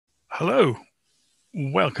Hello,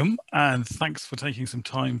 welcome, and thanks for taking some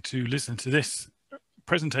time to listen to this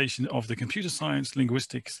presentation of the Computer Science,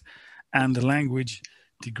 Linguistics and the Language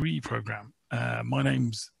degree program. My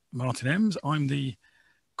name's Martin Emms. I'm the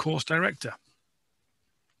course director.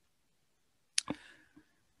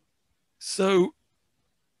 So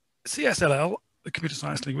CSLL, the Computer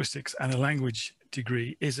Science, Linguistics and the Language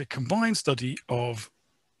degree, is a combined study of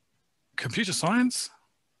computer science,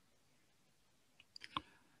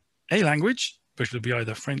 a language, which will be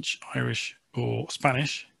either French, Irish or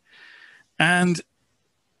Spanish, and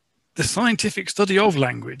the scientific study of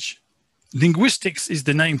language. Linguistics is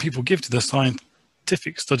the name people give to the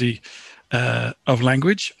scientific study of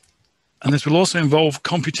language. And this will also involve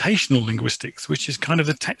computational linguistics, which is kind of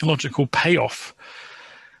the technological payoff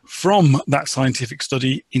from that scientific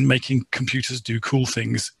study in making computers do cool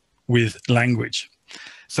things with language.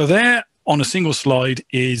 So there on a single slide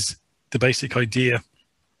is the basic idea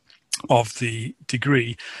of the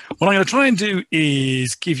degree. What I'm going to try and do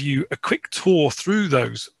is give you a quick tour through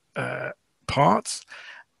those parts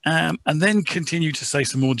and then continue to say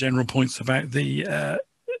some more general points about the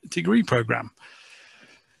degree program.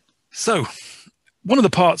 So one of the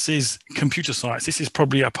parts is computer science. This is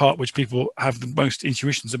probably a part which people have the most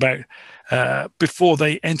intuitions about before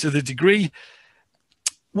they enter the degree.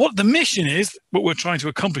 What the mission is, what we're trying to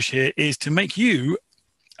accomplish here, is to make you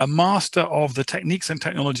a master of the techniques and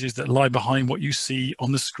technologies that lie behind what you see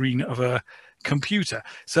on the screen of a computer.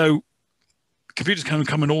 So computers can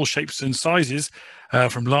come in all shapes and sizes,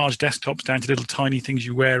 from large desktops down to little tiny things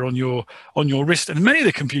you wear on your wrist. And many of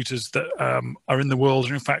the computers that are in the world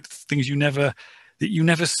are in fact things that you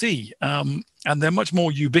never see, and they're much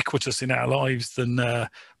more ubiquitous in our lives than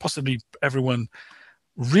possibly everyone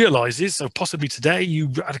realizes. So possibly today you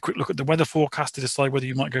had a quick look at the weather forecast to decide whether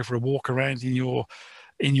you might go for a walk around in your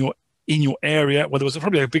area, where there was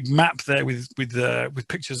probably a big map there with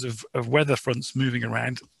pictures of weather fronts moving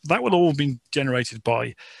around. That will all have been generated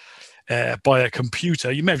by a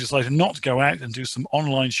computer. You may have decided not to go out and do some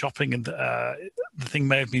online shopping, and the thing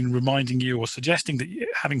may have been reminding you or suggesting that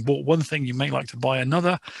having bought one thing, you may like to buy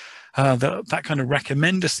another. That kind of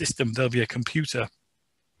recommender system, there'll be a computer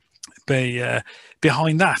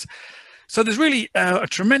behind that. So there's really a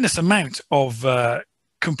tremendous amount of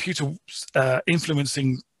computers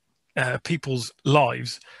influencing people's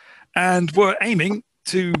lives, and we're aiming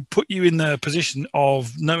to put you in the position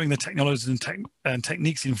of knowing the technologies and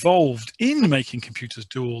techniques involved in making computers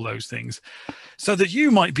do all those things, so that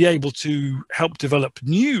you might be able to help develop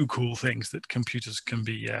new cool things that computers can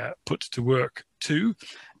be put to work to,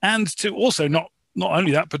 and to also not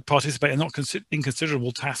only that, but participate in not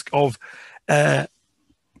inconsiderable task of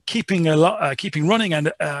keeping running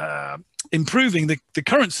and improving the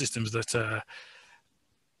current systems that are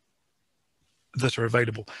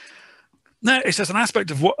available. Now, it's just an aspect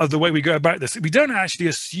of the way we go about this. We don't actually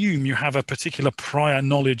assume you have a particular prior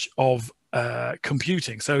knowledge of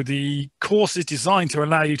computing. So the course is designed to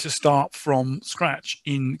allow you to start from scratch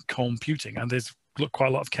in computing, and there's quite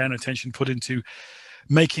a lot of care and attention put into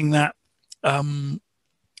making that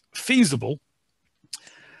feasible.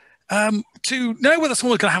 To know whether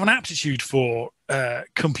someone's going to have an aptitude for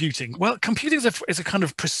computing. Well, computing is a kind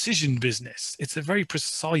of precision business. It's a very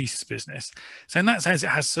precise business. So in that sense, it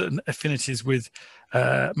has certain affinities with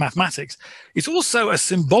mathematics. It's also a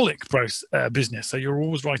symbolic business. So you're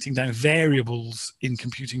always writing down variables in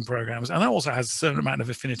computing programs. And that also has a certain amount of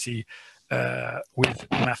affinity with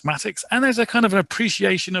mathematics. And there's a kind of an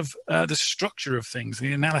appreciation of the structure of things,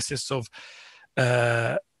 the analysis of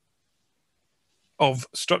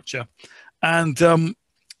structure. And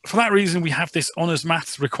for that reason, we have this honours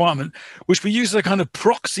maths requirement, which we use as a kind of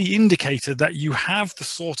proxy indicator that you have the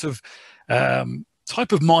sort of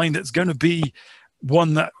type of mind that's going to be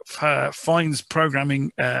one that finds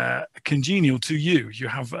programming congenial to you. You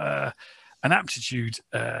have an aptitude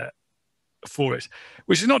for it,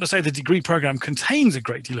 which is not to say the degree program contains a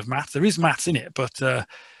great deal of maths. There is maths in it, but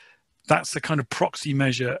that's the kind of proxy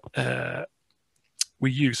measure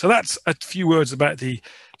we use. So that's a few words about the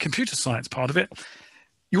computer science part of it.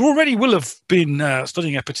 You already will have been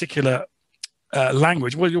studying a particular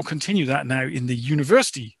language. Well, you'll continue that now in the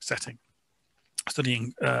university setting,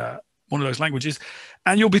 studying one of those languages,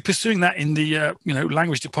 and you'll be pursuing that in the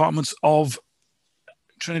language departments of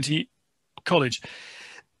Trinity College.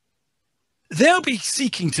 They'll be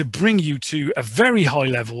seeking to bring you to a very high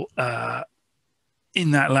level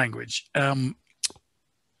in that language, a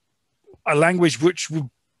language which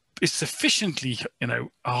is sufficiently, a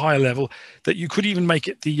higher level that you could even make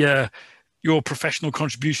it your professional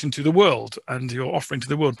contribution to the world and your offering to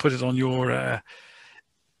the world. Put it on your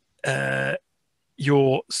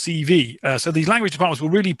your CV. So these language departments will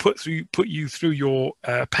really put you through your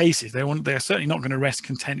paces. They're certainly not going to rest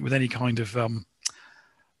content with any kind of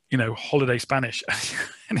holiday Spanish,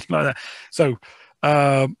 anything like that. So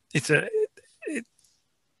it's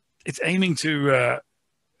aiming to.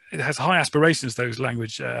 It has high aspirations, those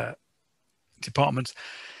language departments.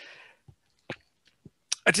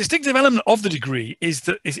 A distinctive element of the degree is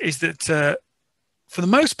that for the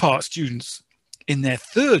most part, students in their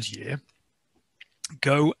third year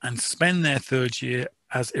go and spend their third year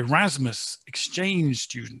as Erasmus exchange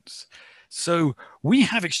students. So we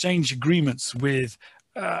have exchange agreements with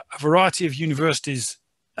a variety of universities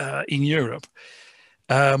in Europe,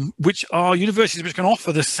 which are universities which can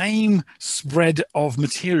offer the same spread of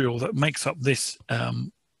material that makes up this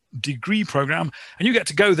degree program. And you get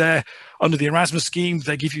to go there under the Erasmus scheme.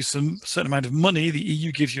 They give you some certain amount of money. The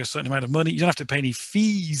EU gives you a certain amount of money. You don't have to pay any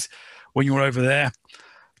fees when you're over there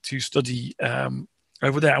to study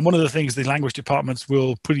over there. And one of the things the language departments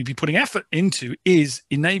will be putting effort into is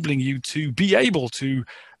enabling you to be able to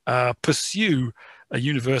pursue a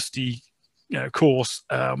university course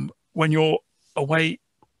when you're away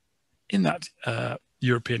in that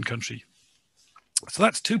European country. So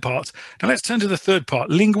that's two parts. Now let's turn to the third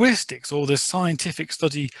part, linguistics, or the scientific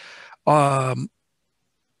study of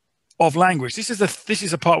language. This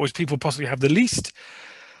is a part which people possibly have the least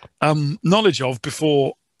knowledge of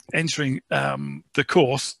before entering the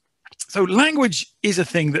course. So language is a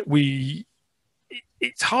thing that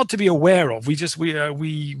it's hard to be aware of.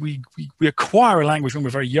 We acquire a language when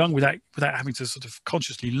we're very young without having to sort of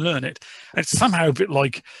consciously learn it. And it's somehow a bit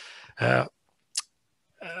like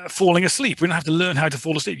falling asleep. We don't have to learn how to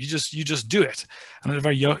fall asleep. You just do it. And at a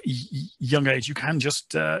very young age, you can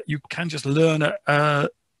just learn a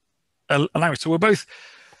language. So we're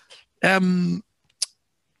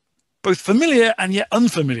both familiar and yet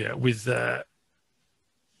unfamiliar with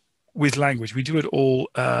language. We do it all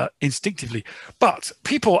instinctively. But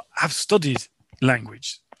people have studied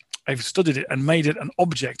language. They've studied it and made it an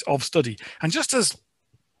object of study. And just as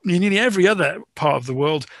in nearly every other part of the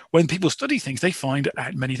world, when people study things, they find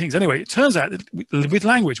out many things. Anyway, it turns out that with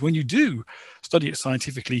language, when you do study it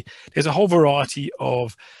scientifically, there's a whole variety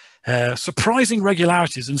of surprising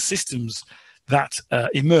regularities and systems that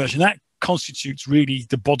emerge. And that constitutes really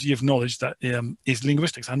the body of knowledge that is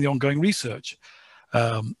linguistics and the ongoing research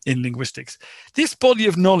in linguistics. This body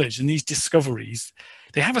of knowledge and these discoveries,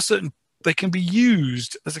 they can be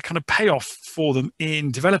used as a kind of payoff for them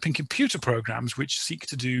in developing computer programs which seek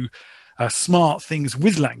to do smart things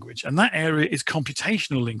with language. And that area is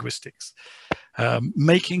computational linguistics,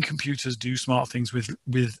 making computers do smart things with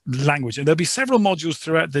language. And there'll be several modules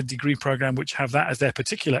throughout the degree program which have that as their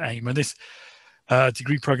particular aim. And this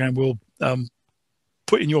degree program will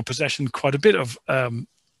put in your possession quite a bit of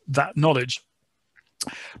that knowledge.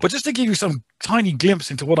 But just to give you some tiny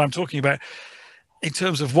glimpse into what I'm talking about in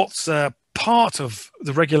terms of what's part of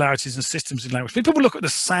the regularities and systems in language, people look at the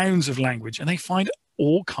sounds of language and they find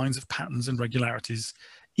all kinds of patterns and regularities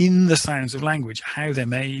in the sounds of language, how they're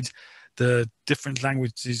made, the different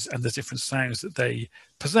languages and the different sounds that they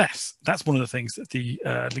possess. That's one of the things that the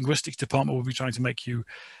linguistics department will be trying to make you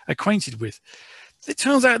acquainted with. It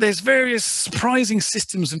turns out there's various surprising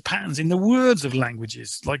systems and patterns in the words of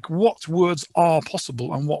languages, like what words are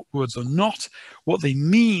possible and what words are not, what they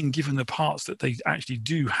mean given the parts that they actually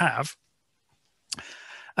do have.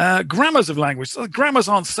 Grammars of language. So grammars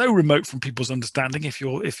aren't so remote from people's understanding if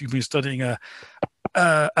you've been studying a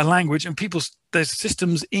language, and there's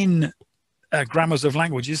systems in grammars of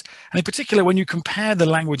languages, and in particular when you compare the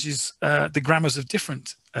languages, the grammars of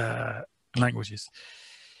different languages.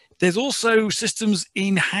 There's also systems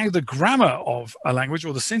in how the grammar of a language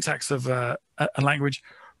or the syntax of a language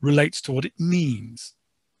relates to what it means.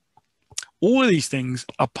 All of these things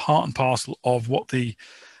are part and parcel of what the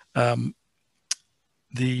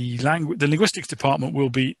linguistics department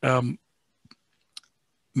will be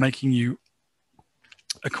making you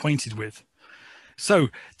acquainted with. So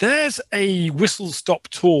there's a whistle-stop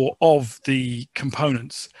tour of the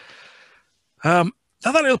components. Now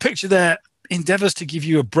that little picture there endeavors to give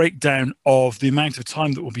you a breakdown of the amount of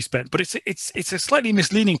time that will be spent, but it's a slightly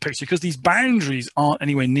misleading picture because these boundaries aren't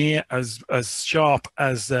anywhere near as sharp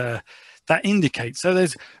as that indicates. So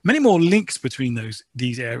there's many more links between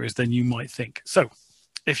these areas than you might think. So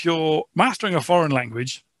if you're mastering a foreign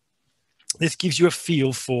language, this gives you a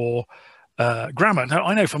feel for grammar. Now,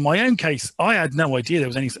 I know from my own case, I had no idea there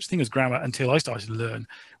was any such thing as grammar until I started to learn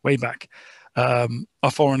way back a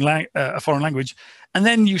foreign language. And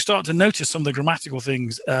then you start to notice some of the grammatical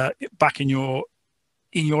things back in your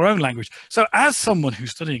own language. So as someone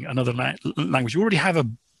who's studying another language, you already have a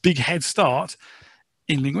big head start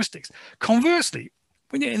in linguistics. Conversely,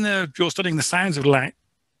 when you're studying the sounds of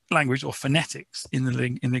language or phonetics in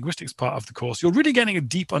the linguistics part of the course, you're really getting a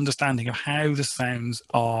deep understanding of how the sounds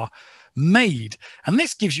are made. And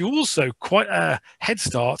this gives you also quite a head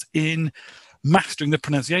start in mastering the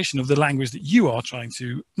pronunciation of the language that you are trying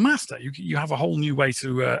to master. You have a whole new way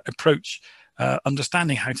to approach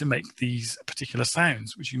understanding how to make these particular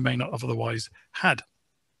sounds, which you may not have otherwise had.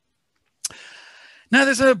 Now,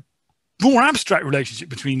 there's a more abstract relationship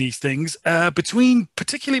between these things,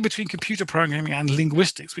 particularly between computer programming and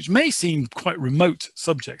linguistics, which may seem quite remote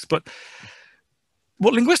subjects. But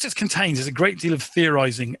what linguistics contains is a great deal of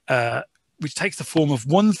theorizing, which takes the form of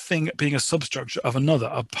one thing being a substructure of another,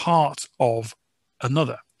 a part of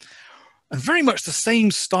another. And very much the same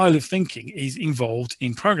style of thinking is involved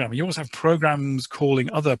in programming. You also have programs calling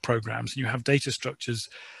other programs, and you have data structures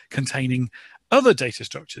containing other data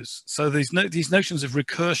structures. So these notions of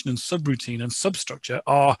recursion and subroutine and substructure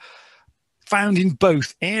are found in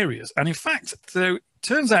both areas. And in fact, so it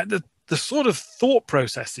turns out that the sort of thought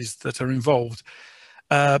processes that are involved,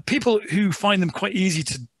 people who find them quite easy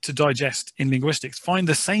to digest in linguistics find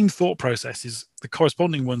the same thought processes, the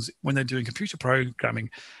corresponding ones when they're doing computer programming,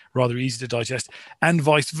 rather easy to digest, and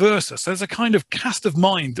vice versa. So there's a kind of cast of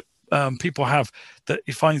mind that people have that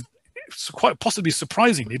you find quite possibly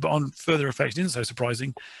surprisingly, but on further reflection isn't so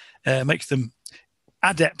surprising, makes them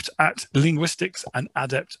adept at linguistics and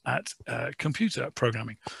adept at computer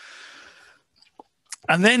programming.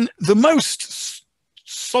 And then the most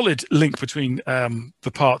solid link between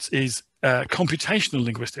the parts is computational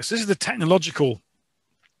linguistics. This is the technological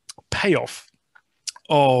payoff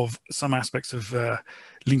of some aspects of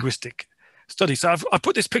linguistic study. So I've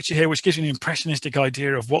put this picture here, which gives you an impressionistic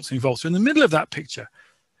idea of what's involved. So in the middle of that picture,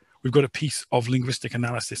 we've got a piece of linguistic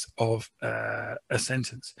analysis of a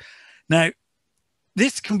sentence. Now,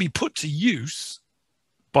 this can be put to use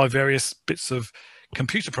by various bits of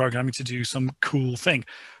computer programming to do some cool thing.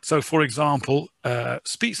 So, for example,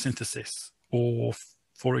 speech synthesis, or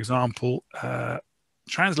for example,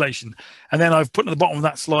 translation. And then I've put at the bottom of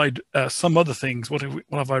that slide some other things. What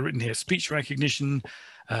have I written here? Speech recognition,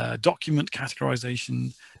 document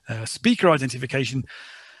categorization, speaker identification.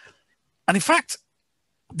 And in fact,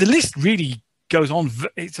 the list really goes on.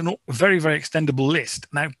 It's a very, very extendable list.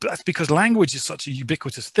 Now, that's because language is such a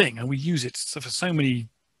ubiquitous thing, and we use it for so many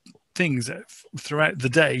things throughout the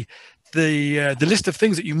day. The list of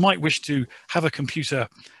things that you might wish to have a computer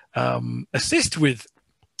assist with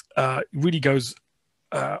really goes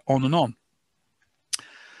on and on.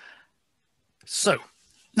 So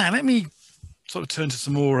now let me sort of turn to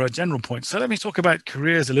some more general points. So let me talk about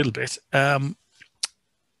careers a little bit.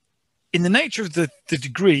 In the nature of the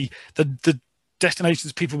degree, the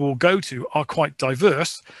destinations people will go to are quite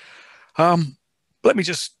diverse. Let me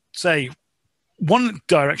just say, one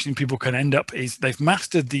direction people can end up is they've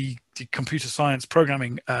mastered the computer science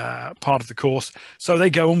programming part of the course, so they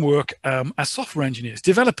go and work as software engineers,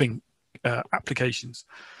 developing applications.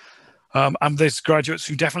 And there's graduates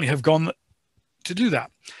who definitely have gone to do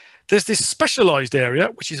that. There's this specialized area,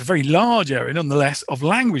 which is a very large area nonetheless, of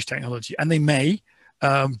language technology, and they may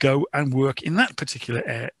go and work in that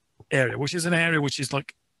particular area, which is an area which is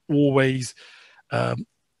like always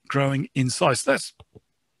growing in size. So that's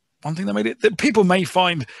one thing that made it, that people may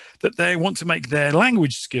find that they want to make their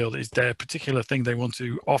language skill is their particular thing they want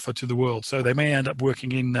to offer to the world. So they may end up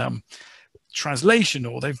working in translation,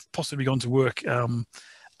 or they've possibly gone to work in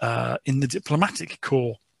the diplomatic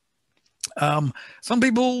corps. Some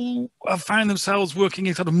people have found themselves working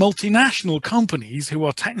in sort of multinational companies who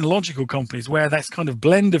are technological companies, where that's kind of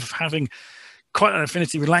blend of having quite an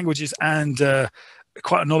affinity with languages and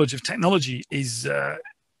quite a knowledge of technology is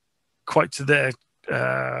quite to their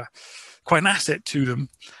quite an asset to them.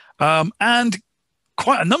 And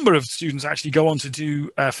quite a number of students actually go on to do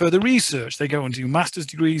further research. They go on to do master's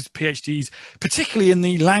degrees, PhDs, particularly in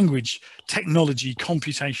the language, technology,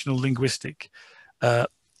 computational, linguistic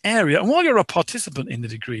area. And while you're a participant in the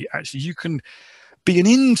degree, actually, you can be an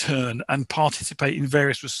intern and participate in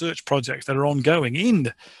various research projects that are ongoing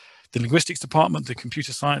in the linguistics department, the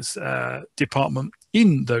computer science department,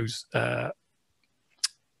 in those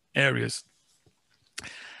areas.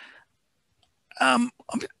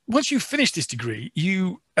 Once you finish this degree,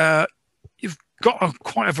 you've got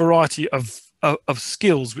quite a variety of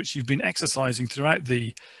skills which you've been exercising throughout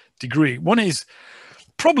the degree. One is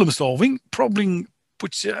problem solving,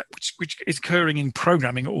 which is occurring in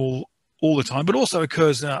programming all the time, but also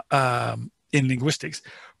occurs in linguistics.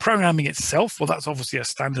 Programming itself, well, that's obviously a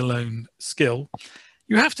standalone skill.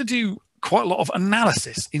 You have to do quite a lot of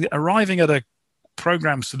analysis in arriving at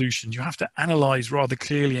program solutions. You have to analyze rather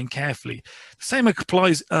clearly and carefully. The same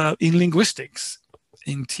applies in linguistics,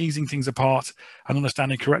 in teasing things apart and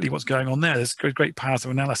understanding correctly what's going on there. There's great powers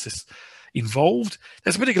of analysis involved.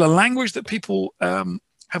 There's a particular language that people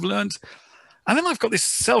have learned. And then I've got this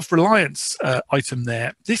self-reliance item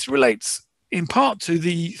there. This relates in part to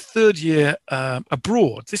the third year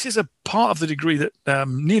abroad. This is a part of the degree that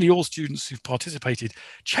nearly all students who've participated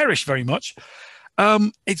cherish very much.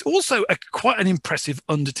 It's also quite an impressive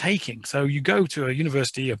undertaking. So you go to a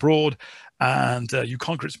university abroad and you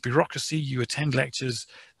conquer its bureaucracy, you attend lectures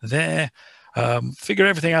there, figure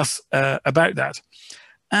everything else about that.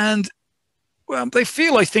 And well, they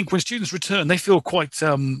feel, I think, when students return, they feel quite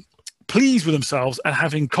pleased with themselves at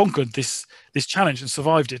having conquered this challenge and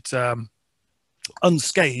survived it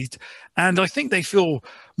unscathed. And I think they feel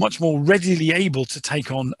much more readily able to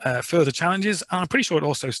take on further challenges. And I'm pretty sure it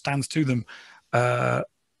also stands to them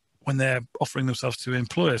when they're offering themselves to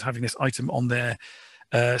employers, having this item on their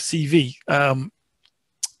CV.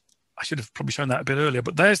 I should have probably shown that a bit earlier,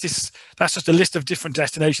 but that's just a list of different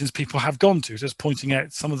destinations people have gone to, just pointing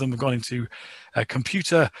out some of them have gone into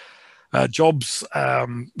computer jobs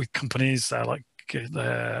with companies like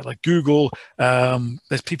Google.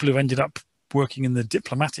 There's people who've ended up working in the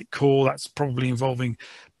diplomatic corps. That's probably involving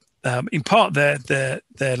in part their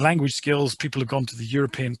language skills. People have gone to the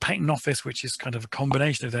European Patent Office, which is kind of a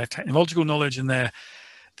combination of their technological knowledge and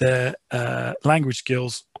their language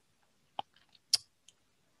skills.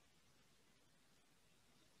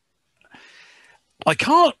 I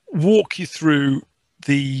can't walk you through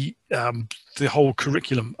the whole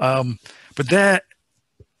curriculum, but there,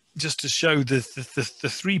 just to show the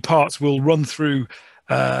three parts, we'll run through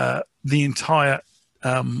the entire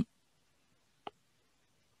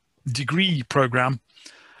degree program.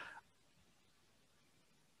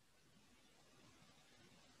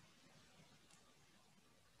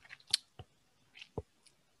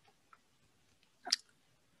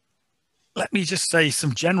 Let me just say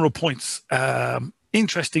some general points,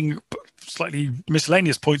 interesting, slightly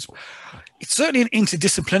miscellaneous points. It's certainly an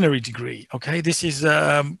interdisciplinary degree, okay? This is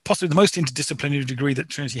possibly the most interdisciplinary degree that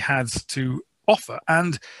Trinity has to offer.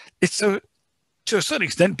 And it's, to a certain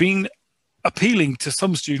extent, been appealing to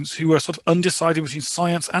some students who are sort of undecided between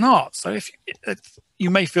science and art. So if you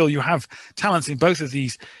may feel you have talents in both of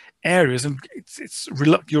these areas and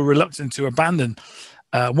you're reluctant to abandon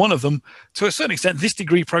one of them, to a certain extent, this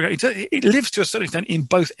degree program, it lives to a certain extent in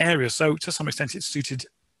both areas. So to some extent, it's suited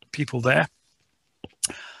people there.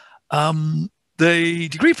 The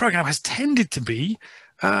degree program has tended to be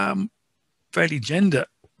fairly gender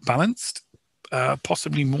balanced,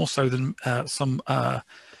 possibly more so than some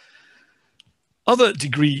other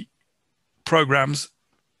degree programs.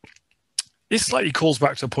 This slightly calls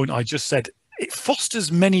back to a point I just said. It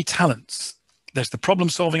fosters many talents. There's the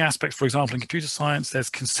problem-solving aspect, for example, in computer science. There's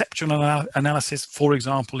conceptual analysis, for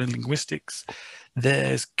example, in linguistics.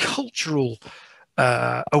 There's cultural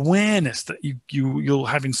awareness that you'll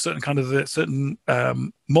have in certain kind of certain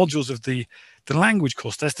modules of the language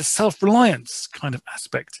course. There's the self-reliance kind of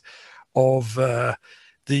aspect of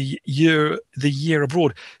the year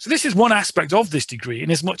abroad. So this is one aspect of this degree,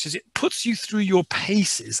 in as much as it puts you through your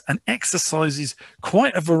paces and exercises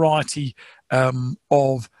quite a variety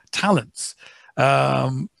of talents.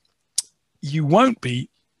 You won't be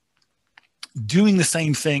doing the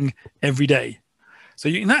same thing every day. So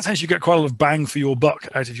in that sense, you get quite a lot of bang for your buck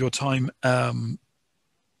out of your time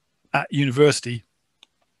at university.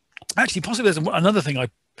 Actually, possibly there's another thing I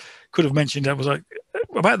could have mentioned. That was like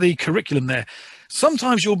about the curriculum there.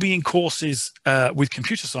 Sometimes you'll be in courses with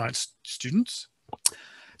computer science students.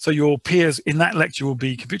 So your peers in that lecture will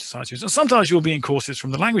be computer science students. And sometimes you'll be in courses from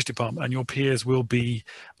the language department, and your peers will be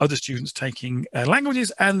other students taking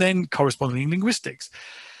languages and then corresponding linguistics.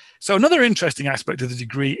 So another interesting aspect of the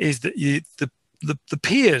degree is that the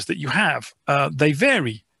peers that you have, they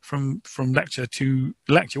vary from lecture to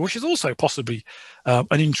lecture, which is also possibly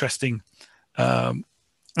an interesting and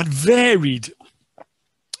varied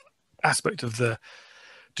aspect of the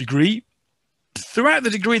degree. Throughout the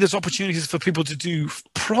degree, there's opportunities for people to do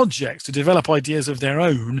projects, to develop ideas of their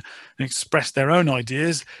own and express their own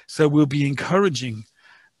ideas. So we'll be encouraging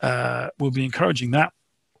that.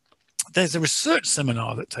 There's a research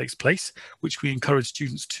seminar that takes place, which we encourage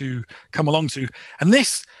students to come along to. And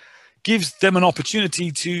this gives them an opportunity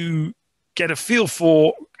to get a feel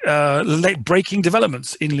for late-breaking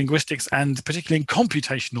developments in linguistics, and particularly in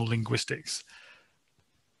computational linguistics.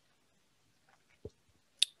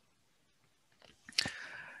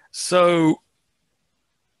 So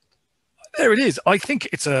there it is. I think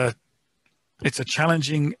it's a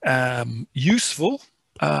challenging, useful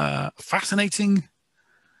fascinating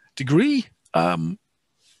degree.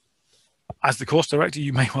 As the course director,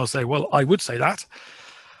 you may well say, well, I would say that.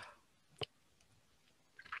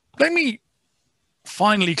 Let me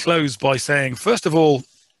finally close by saying, first of all,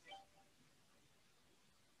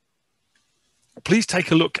 please take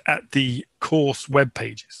a look at the course web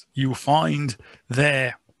pages. You will find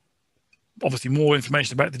there, obviously, more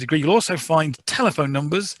information about the degree. You'll also find telephone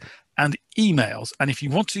numbers and emails. And if you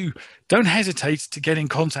want to, don't hesitate to get in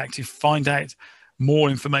contact to find out more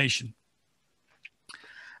information.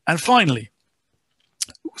 And finally,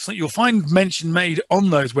 so you'll find mention made on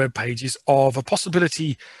those web pages of a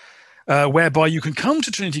possibility whereby you can come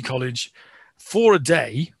to Trinity College for a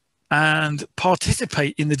day and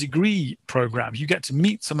participate in the degree program. You get to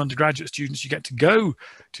meet some undergraduate students, you get to go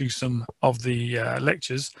to some of the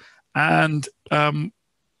lectures, and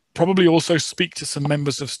probably also speak to some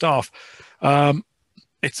members of staff.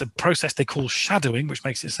 It's a process they call shadowing, which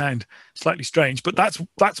makes it sound slightly strange, but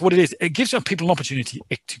that's what it is. It gives people an opportunity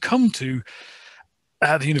to come to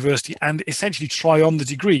the university and essentially try on the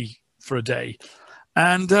degree for a day.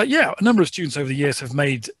 And yeah, a number of students over the years have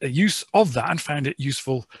made use of that and found it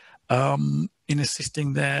useful in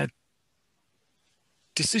assisting their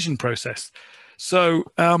decision process. So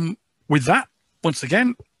with that, once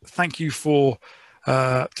again, thank you for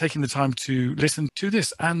taking the time to listen to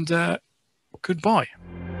this, and goodbye.